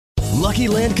Lucky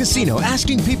Land Casino,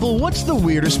 asking people, what's the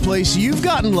weirdest place you've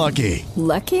gotten lucky?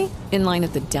 Lucky? In line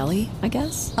at the deli, I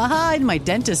guess? Aha, in my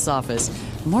dentist's office.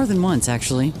 More than once,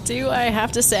 actually. Do I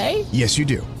have to say? Yes, you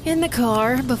do. In the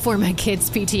car before my kids'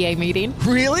 PTA meeting.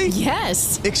 Really?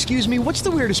 Yes. Excuse me, what's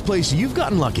the weirdest place you've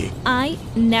gotten lucky? I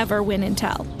never win and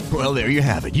tell. Well, there you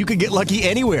have it. You can get lucky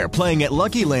anywhere, playing at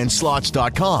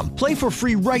LuckyLandSlots.com. Play for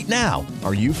free right now.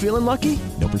 Are you feeling lucky?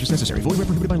 No purchase necessary. Void where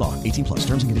prohibited by law. 18 plus.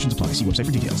 Terms and conditions apply. See website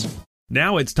for details.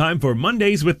 Now it's time for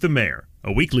Mondays with the Mayor,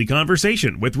 a weekly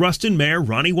conversation with Ruston Mayor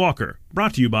Ronnie Walker.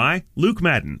 Brought to you by Luke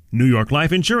Madden, New York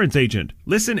Life Insurance Agent.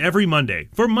 Listen every Monday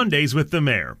for Mondays with the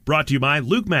Mayor. Brought to you by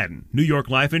Luke Madden, New York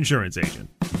Life Insurance Agent.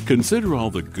 Consider all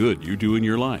the good you do in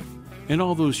your life and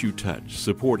all those you touch,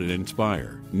 support, and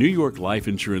inspire. New York Life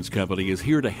Insurance Company is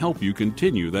here to help you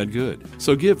continue that good.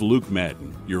 So give Luke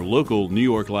Madden, your local New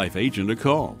York Life agent, a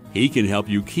call. He can help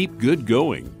you keep good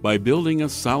going by building a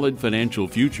solid financial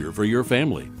future for your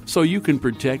family so you can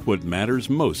protect what matters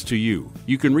most to you.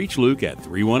 You can reach Luke at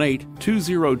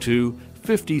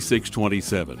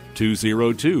 318-202-5627,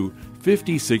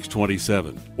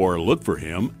 202-5627, or look for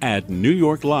him at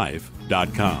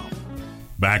newyorklife.com.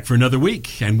 Back for another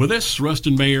week, and with us,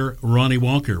 Ruston Mayor Ronnie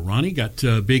Walker. Ronnie, got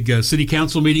a big city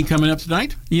council meeting coming up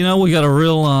tonight? You know, we got a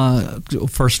real,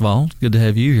 first of all, good to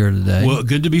have you here today. Well,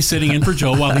 good to be sitting in for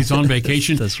Joe while he's on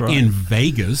vacation That's right. in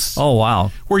Vegas. Oh,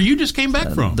 wow. Where you just came back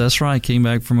from. That's right. Came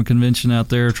back from a convention out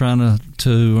there trying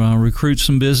to recruit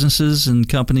some businesses and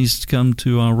companies to come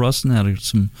to Ruston. Had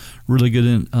some really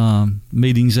good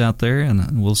meetings out there,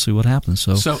 and we'll see what happens.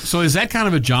 So is that kind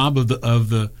of a job of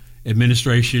the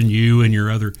administration, you and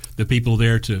the people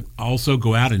there, to also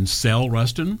go out and sell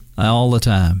Ruston? All the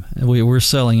time. We're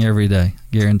selling every day,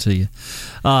 guarantee you.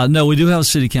 No, we do have a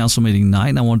city council meeting tonight,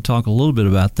 and I want to talk a little bit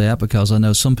about that because I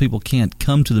know some people can't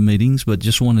come to the meetings, but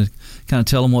just want to kind of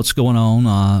tell them what's going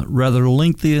on. Rather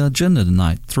lengthy agenda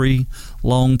tonight, 3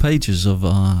 long pages of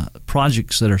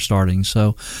projects that are starting.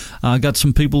 So I got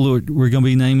some people who we're going to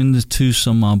be naming to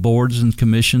some boards and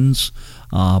commissions,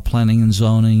 planning and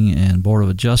zoning and board of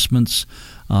adjustments.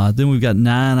 Then we've got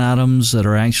 9 items that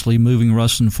are actually moving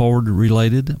Ruston forward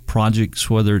related projects,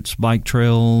 whether it's bike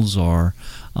trails or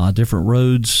different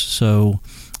roads. So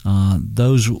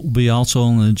those will be also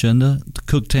on the agenda. The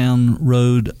Cooktown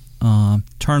Road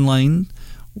turn lane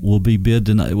will be bid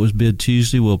tonight. It was bid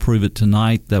Tuesday. We'll approve it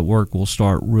tonight. That work will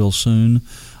start real soon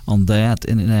on that,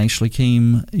 and it actually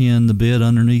came in the bid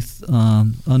underneath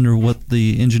under what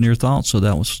the engineer thought. So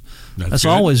that's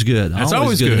always good. That's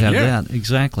always good to have that.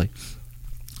 Exactly.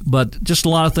 But just a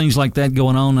lot of things like that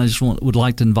going on. I just would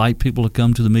like to invite people to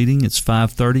come to the meeting. It's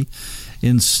 5:30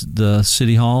 in the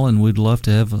City Hall, and we'd love to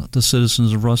have the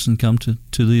citizens of Ruston come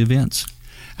to the events.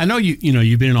 I know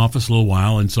you've been in office a little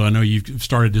while, and so I know you've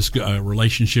started this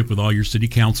relationship with all your city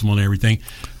councilmen and everything.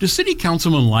 Do city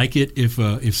councilmen like it if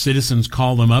citizens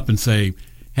call them up and say,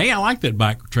 "Hey, I like that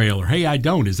bike trail," or "Hey, I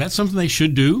don't"? Is that something they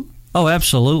should do? Oh,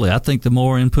 absolutely. I think the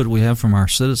more input we have from our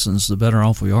citizens, the better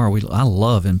off we are. I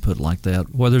love input like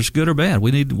that, whether it's good or bad.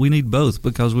 We need both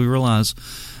because we realize,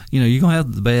 you're going to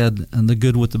have the bad and the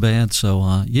good with the bad.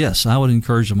 So, yes, I would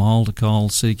encourage them all to call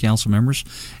city council members.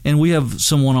 And we have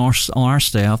someone on our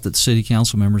staff that city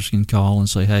council members can call and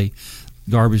say, hey,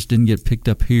 garbage didn't get picked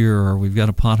up here, or we've got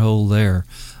a pothole there.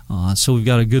 So we've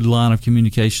got a good line of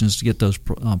communications to get those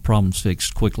problems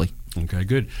fixed quickly. Okay,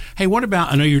 good. Hey, what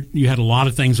about, I know you had a lot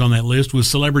of things on that list. Was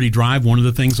Celebrity Drive one of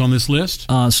the things on this list?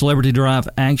 Celebrity Drive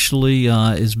actually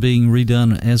is being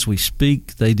redone as we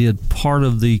speak. They did part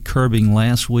of the curbing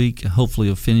last week. Hopefully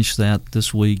we'll finish that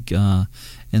this week. And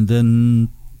then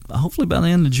hopefully by the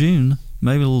end of June,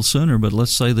 maybe a little sooner, but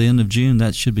let's say the end of June,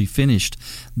 that should be finished.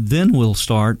 Then we'll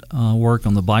start work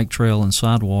on the bike trail and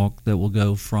sidewalk that will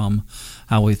go from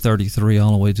Highway 33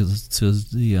 all the way to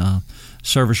the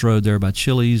service road there by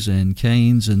Chili's and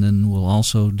Cane's, and then we'll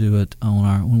also do it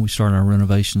when we start our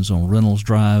renovations on Reynolds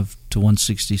Drive to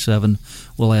 167.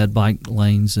 We'll add bike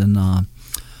lanes and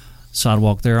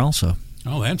sidewalk there also.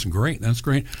 Oh, that's great. That's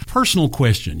great. Personal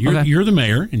question. You're the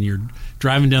mayor, and you're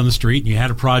driving down the street, and you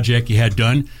had a project you had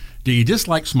done. Do you just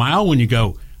smile when you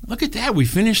go, look at that, we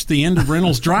finished the end of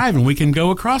Reynolds Drive and we can go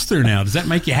across there now? Does that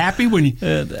make you happy when you?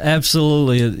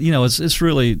 Absolutely. It's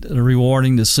really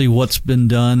rewarding to see what's been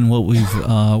done, what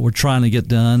we're trying to get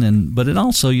done, but it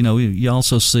also, you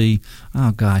also see,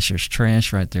 oh gosh, there's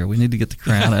trash right there. We need to get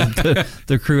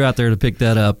the crew out there to pick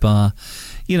that up.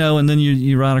 and then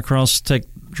you ride across Tech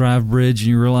Drive Bridge and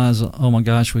you realize, oh my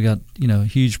gosh, we got a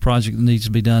huge project that needs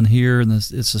to be done here, and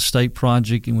it's a state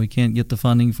project and we can't get the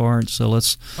funding for it. So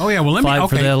let's fight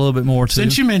for that a little bit more too.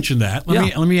 Since you mentioned that,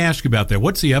 let me ask you about that.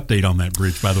 What's the update on that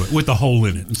bridge, by the way, with the hole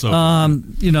in it? And so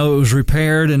it was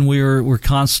repaired, and we're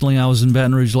constantly. I was in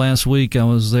Baton Rouge last week. I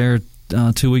was there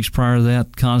 2 weeks prior to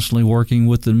that, constantly working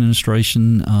with the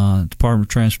administration, Department of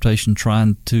Transportation,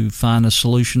 trying to find a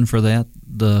solution for that.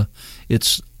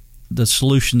 The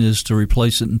solution is to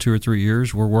replace it in 2 or 3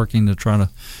 years. We're working to try to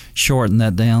shorten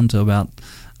that down to about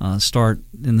start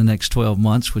in the next 12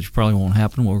 months, which probably won't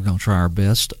happen. We're going to try our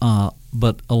best.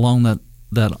 But along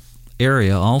that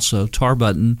area also,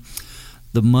 Tarbutton,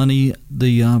 the money,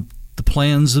 the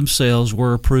plans themselves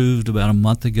were approved about a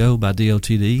month ago by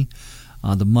DOTD.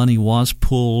 The money was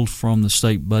pulled from the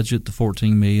state budget, the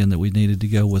 $14 million that we needed to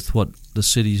go with what the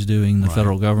city's doing, the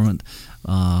federal government.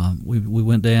 We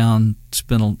went down,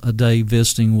 spent a day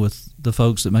visiting with the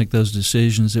folks that make those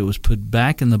decisions. It was put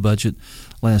back in the budget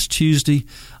last Tuesday.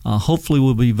 Hopefully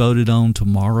will be voted on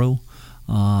tomorrow.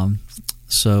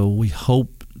 So we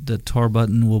hope that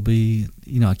Tarbutton will be,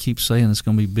 I keep saying it's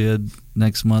going to be bid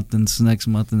next month and it's next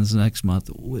month and it's next month.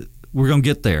 We're going to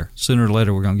get there. Sooner or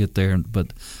later we're going to get there. But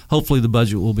hopefully the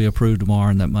budget will be approved tomorrow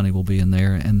and that money will be in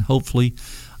there. And hopefully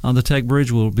the Tech Bridge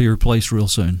will be replaced real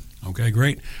soon. Okay,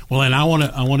 great. Well, and I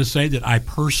want to say that I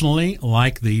personally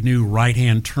like the new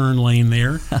right-hand turn lane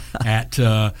there at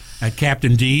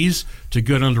Captain D's to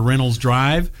go down to Reynolds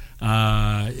Drive.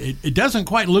 It doesn't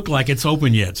quite look like it's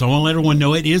open yet, so I want to let everyone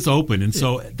know it is open, and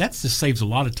so that just saves a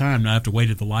lot of time. Not have to wait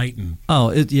at the light.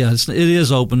 It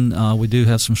is open. We do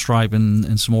have some striping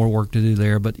and some more work to do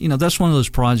there, but that's one of those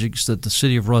projects that the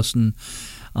city of Ruston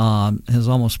has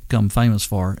almost become famous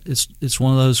for. It's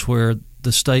one of those where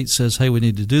the state says, hey, we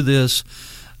need to do this.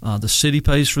 The city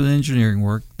pays for the engineering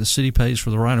work. The city pays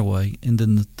for the right-of-way, and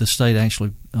then the state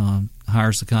actually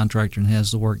hires the contractor and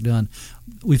has the work done.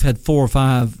 We've had 4 or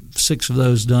 5, 6 of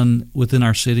those done within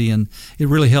our city, and it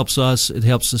really helps us. It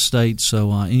helps the state.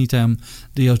 So anytime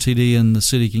DOTD and the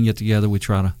city can get together, we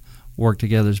try to work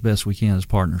together as best we can as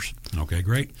partners. Okay,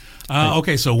 great.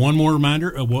 Okay, so one more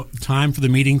reminder. What time for the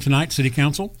meeting tonight, City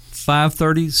Council?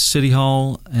 5:30, City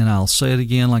Hall, and I'll say it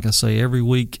again like I say every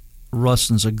week,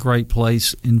 Ruston's a great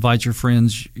place. Invite your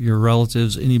friends, your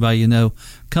relatives, anybody you know.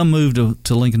 Come move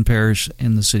to Lincoln Parish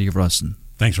and the city of Ruston.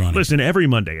 Thanks, Ronnie. Listen every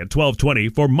Monday at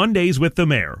 12:20 for Mondays with the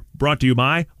Mayor. Brought to you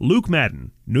by Luke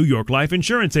Madden, New York Life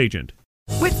Insurance Agent.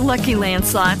 With Lucky Land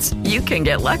Slots, you can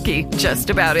get lucky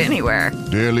just about anywhere.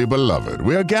 Dearly beloved,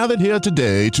 we are gathered here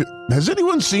today to... Has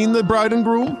anyone seen the bride and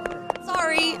groom?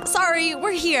 Sorry,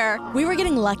 we're here. We were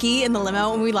getting lucky in the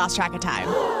limo and we lost track of time.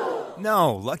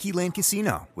 No, Lucky Land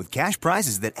Casino, with cash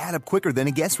prizes that add up quicker than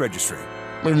a guest registry.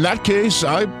 In that case,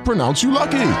 I pronounce you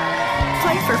lucky.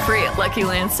 Play for free at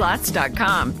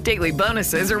LuckyLandSlots.com. Daily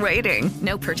bonuses are waiting.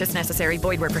 No purchase necessary.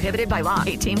 Void where prohibited by law.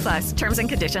 18+. Terms and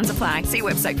conditions apply. See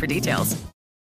website for details.